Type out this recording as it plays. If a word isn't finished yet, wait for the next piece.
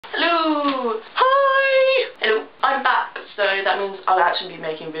means I'll actually be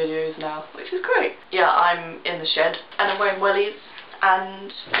making videos now, which is great. Yeah, I'm in the shed and I'm wearing wellies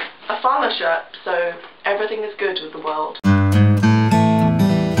and a farmer shirt, so everything is good with the world.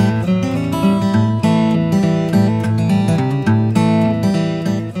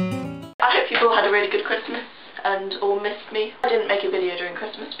 I hope you've all had a really good Christmas and all missed me. I didn't make a video during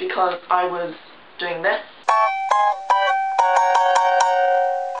Christmas because I was doing this.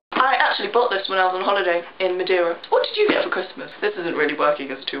 I actually bought this when I was on holiday in Madeira. What did you get for Christmas? This isn't really working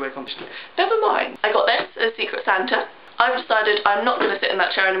as a two-way conversation. Never mind. I got this as Secret Santa. I've decided I'm not going to sit in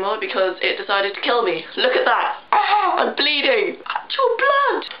that chair anymore because it decided to kill me. Look at that. Ah, I'm bleeding. Actual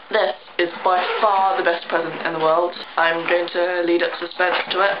blood. This is by far the best present in the world. I'm going to lead up suspense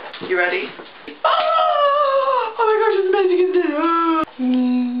to it. You ready? Oh my gosh, it's amazing, isn't it?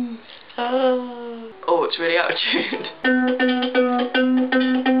 Oh, it's really out of tune.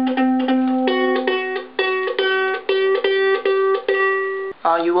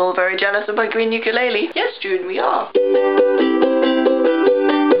 Are you all very jealous of my green ukulele? Yes, June, we are.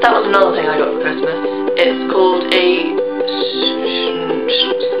 That was another thing I got for Christmas. It's called a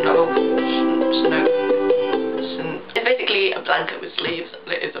It's basically a blanket with sleeves.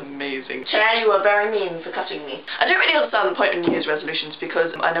 It is amazing. Chair, you are very mean for cutting me. I don't really understand the point of New Year's resolutions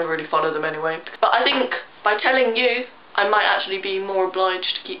because I never really follow them anyway. But I think by telling you, I might actually be more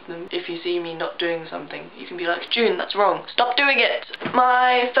obliged to keep them. If you see me not doing something, you can be like, June, that's wrong. Stop doing it.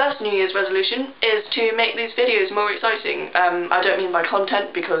 My first New Year's resolution is to make these videos more exciting. I don't mean by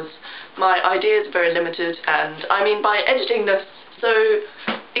content because my ideas are very limited, and I mean by editing this, so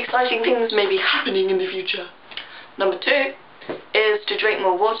exciting things may be happening in the future. Number 2 is to drink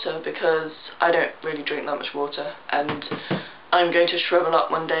more water because I don't really drink that much water, and I'm going to shrivel up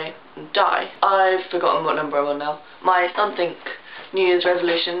one day and die. I've forgotten what number I'm on now. My something New Year's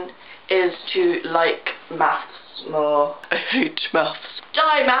resolution is to like maths more. I hate maths.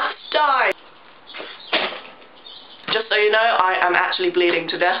 Die, maths, die! Just so you know, I am actually bleeding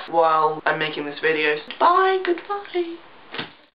to death while I'm making this video. Bye, goodbye.